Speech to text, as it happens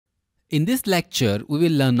In this lecture, we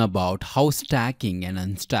will learn about how stacking and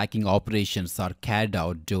unstacking operations are carried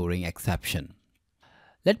out during exception.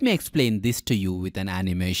 Let me explain this to you with an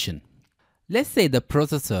animation. Let's say the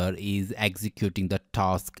processor is executing the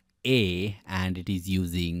task A and it is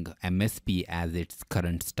using MSP as its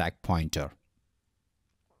current stack pointer.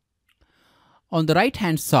 On the right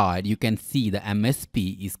hand side, you can see the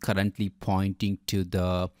MSP is currently pointing to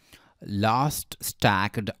the last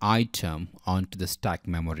stacked item onto the stack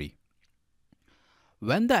memory.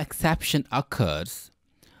 When the exception occurs,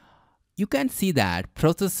 you can see that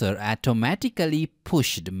processor automatically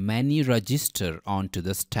pushed many registers onto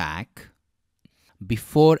the stack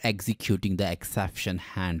before executing the exception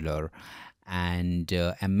handler, and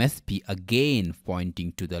MSP again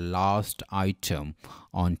pointing to the last item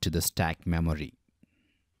onto the stack memory.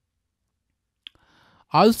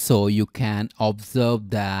 Also, you can observe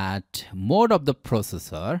that mode of the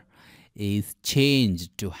processor is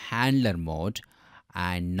changed to handler mode,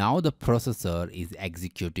 and now the processor is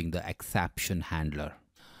executing the exception handler.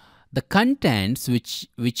 The contents which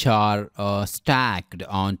are stacked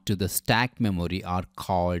onto the stack memory are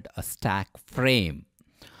called a stack frame.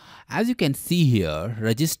 As you can see here,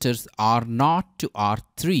 registers R0 to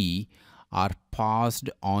R3 are passed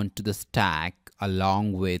onto the stack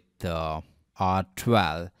along with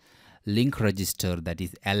R12, link register, that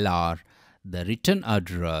is LR, the return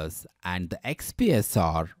address, and the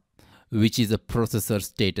XPSR, which is a processor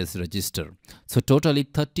status register. So totally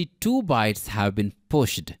 32 bytes have been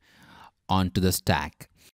pushed onto the stack.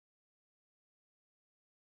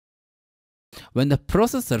 When the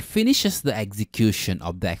processor finishes the execution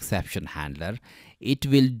of the exception handler, it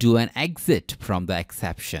will do an exit from the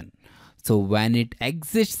exception. So when it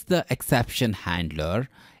exits the exception handler,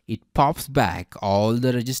 it pops back all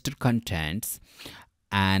the register contents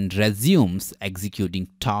and resumes executing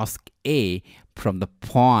task A from the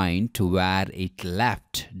point where it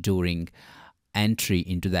left during entry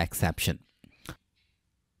into the exception.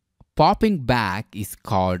 Popping back is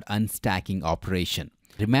called unstacking operation.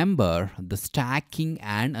 Remember, the stacking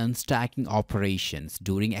and unstacking operations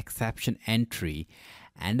during exception entry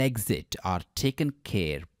and exit are taken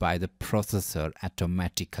care by the processor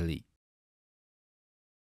automatically.